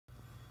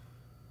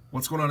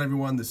What's going on,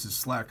 everyone? This is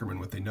Slackerman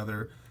with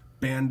another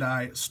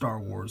Bandai Star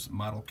Wars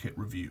model kit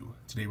review.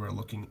 Today we're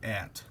looking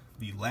at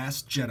the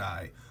Last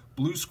Jedi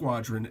Blue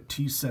Squadron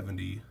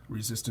T-70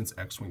 Resistance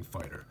X-Wing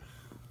fighter.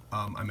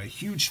 I'm a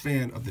huge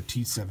fan of the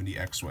T-70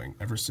 X-Wing.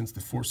 Ever since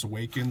The Force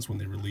Awakens, when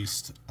they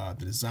released the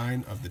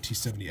design of the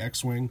T-70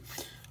 X-Wing,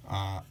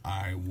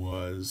 I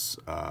was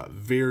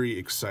very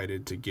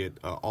excited to get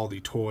all the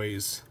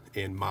toys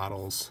and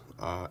models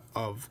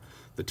of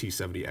the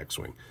T-70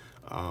 X-Wing.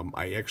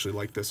 I actually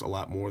like this a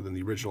lot more than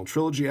the original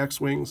trilogy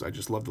X-Wings. I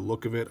just love the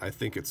look of it. I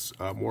think it's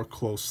more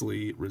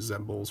closely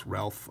resembles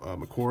Ralph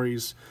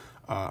McQuarrie's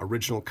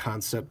original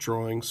concept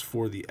drawings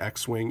for the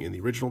X-Wing in the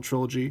original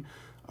trilogy.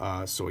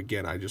 So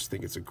again, I just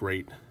think it's a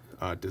great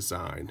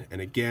design.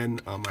 And again,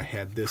 I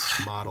had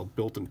this model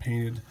built and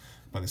painted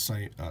by the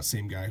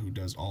same guy who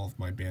does all of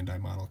my Bandai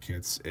model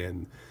kits.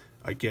 And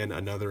again,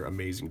 another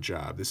amazing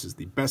job. This is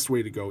the best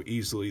way to go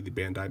easily. The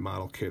Bandai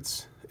model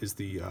kits is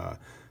the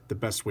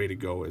best way to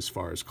go as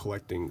far as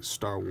collecting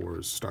Star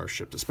Wars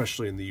starships,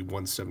 especially in the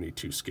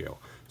 1/72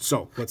 scale.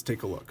 So let's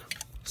take a look.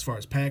 As far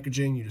as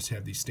packaging, you just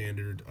have the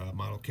standard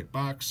model kit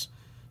box,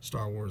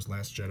 Star Wars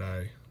Last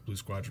Jedi Blue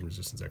Squadron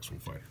Resistance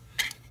X-Wing fighter.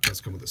 It does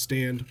come with a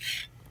stand.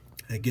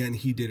 Again,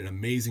 he did an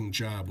amazing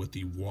job with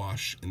the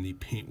wash and the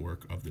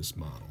paintwork of this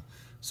model.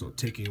 So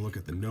taking a look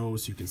at the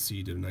nose, you can see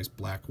he did a nice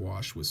black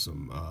wash with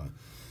some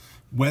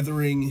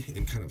weathering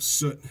and kind of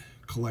soot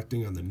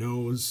collecting on the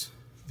nose.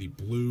 The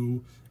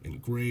blue and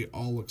gray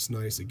all looks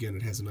nice. Again,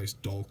 it has a nice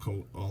dull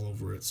coat all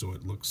over it, so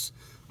it looks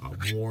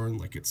worn,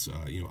 like it's,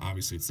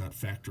 obviously it's not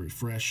factory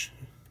fresh.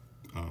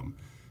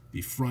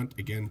 The front,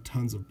 again,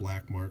 tons of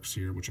black marks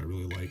here, which I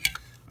really like.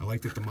 I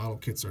like that the model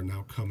kits are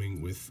now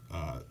coming with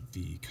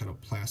the kind of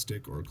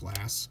plastic or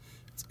glass.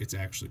 It's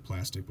actually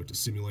plastic, but to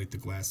simulate the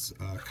glass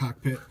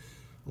cockpit.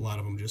 A lot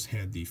of them just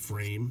had the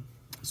frame,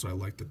 so I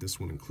like that this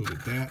one included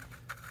that.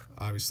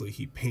 Obviously,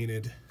 he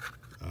painted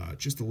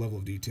just the level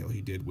of detail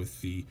he did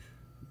with the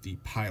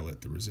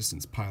pilot, the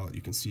Resistance pilot.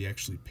 You can see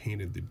actually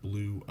painted the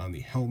blue on the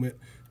helmet,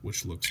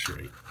 which looks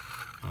great.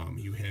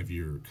 You have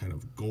your kind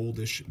of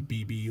goldish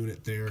BB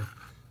unit there.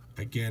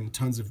 Again,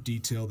 tons of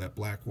detail, that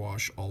black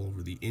wash all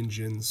over the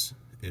engines.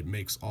 It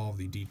makes all of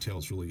the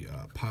details really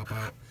pop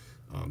out.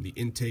 The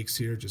intakes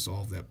here, just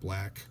all of that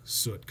black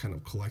soot kind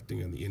of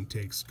collecting on the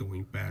intakes,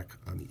 going back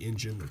on the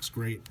engine, looks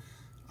great.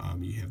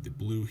 You have the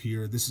blue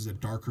here. This is a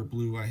darker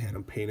blue. I had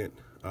them paint it.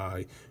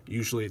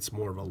 Usually it's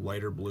more of a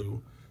lighter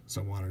blue,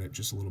 so I wanted it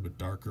just a little bit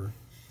darker.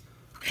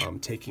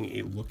 Taking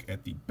a look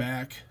at the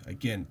back,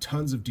 again,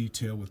 tons of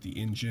detail with the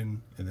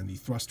engine and then the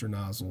thruster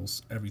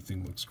nozzles.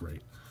 Everything looks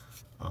great.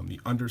 The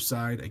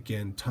underside,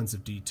 again, tons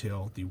of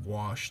detail. The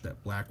wash,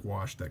 that black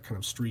wash, that kind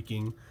of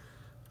streaking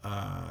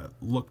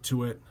look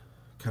to it,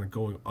 kind of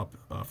going up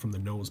from the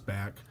nose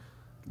back,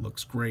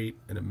 looks great,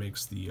 and it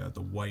makes the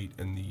white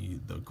and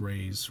the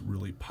grays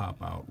really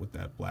pop out with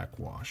that black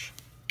wash.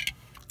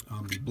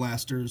 The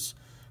blasters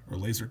or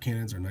laser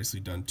cannons are nicely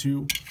done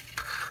too.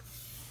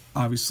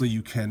 Obviously,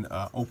 you can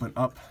open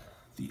up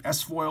the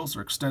S-foils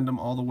or extend them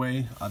all the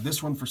way.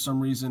 This one, for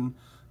some reason,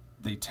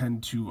 they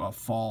tend to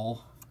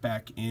fall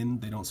back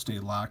in. They don't stay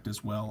locked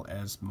as well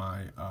as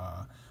my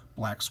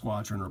Black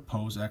Squadron or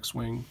Pose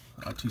X-Wing,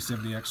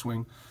 T-70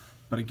 X-Wing.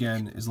 But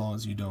again, as long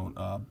as you don't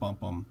bump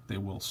them, they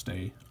will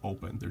stay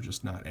open. They're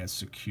just not as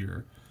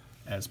secure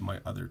as my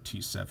other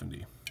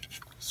T-70.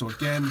 So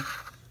again,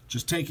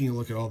 just taking a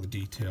look at all the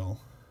detail,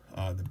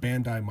 the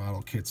Bandai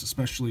model kits,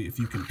 especially if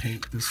you can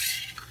paint this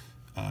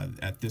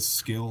at this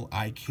skill.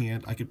 I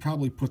can't. I could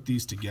probably put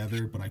these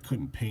together, but I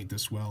couldn't paint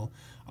this well.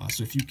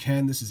 So if you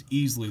can, this is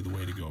easily the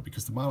way to go,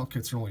 because the model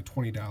kits are only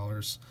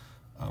 $20.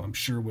 I'm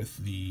sure with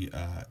the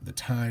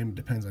time,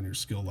 depends on your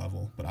skill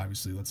level, but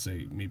obviously, let's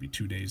say maybe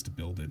 2 days to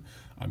build it.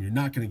 You're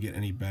not going to get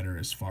any better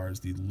as far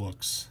as the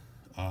looks,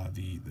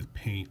 the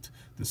paint,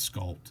 the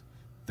sculpt,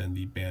 than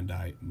the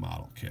Bandai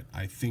model kit.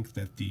 I think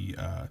that the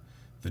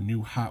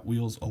new Hot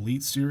Wheels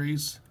Elite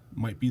series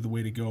might be the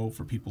way to go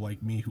for people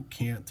like me who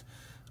can't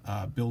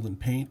build and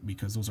paint,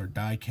 because those are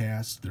die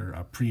cast, they're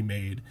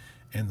pre-made,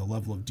 and the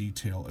level of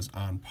detail is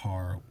on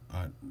par,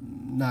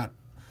 not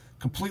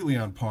completely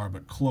on par,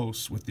 but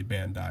close with the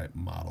Bandai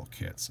model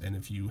kits. And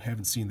if you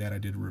haven't seen that, I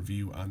did a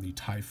review on the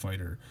TIE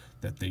Fighter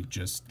that they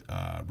just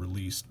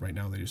released. Right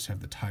now they just have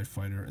the TIE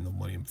Fighter and the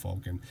Millennium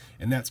Falcon,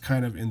 and that's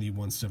kind of in the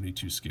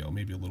 1/72 scale,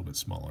 maybe a little bit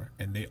smaller.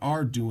 And they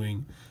are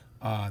doing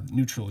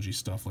new trilogy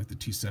stuff like the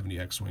T-70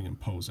 X-Wing and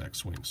Pose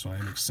X-Wing, so I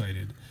am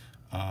excited.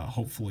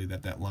 Hopefully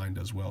that line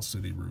does well, so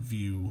they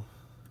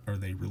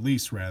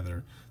release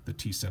rather, the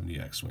T-70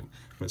 X-Wing.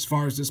 But as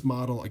far as this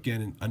model,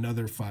 again,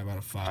 another 5 out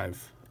of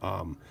 5.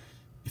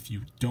 If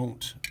you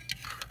don't,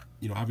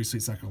 obviously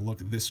it's not going to look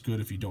this good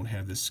if you don't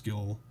have this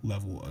skill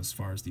level as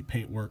far as the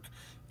paint work,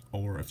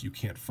 or if you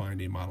can't find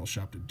a model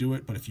shop to do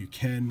it. But if you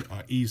can,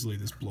 easily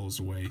this blows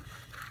away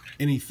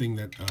anything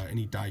that,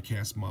 any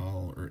die-cast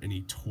model or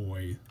any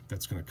toy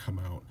that's going to come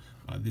out.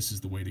 This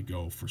is the way to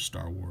go for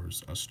Star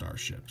Wars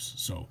starships.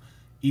 So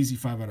easy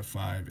 5 out of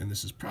 5, and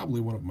this is probably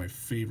one of my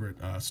favorite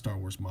Star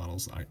Wars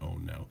models I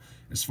own now.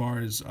 As far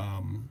as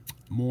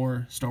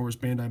more Star Wars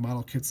Bandai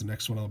model kits. The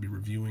next one I'll be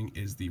reviewing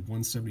is the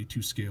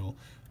 172 scale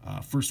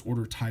First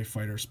Order TIE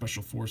Fighter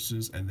Special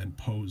Forces and then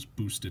Poe's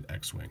Boosted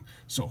X-Wing.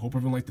 So hope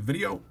everyone liked the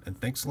video, and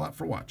thanks a lot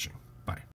for watching. Bye.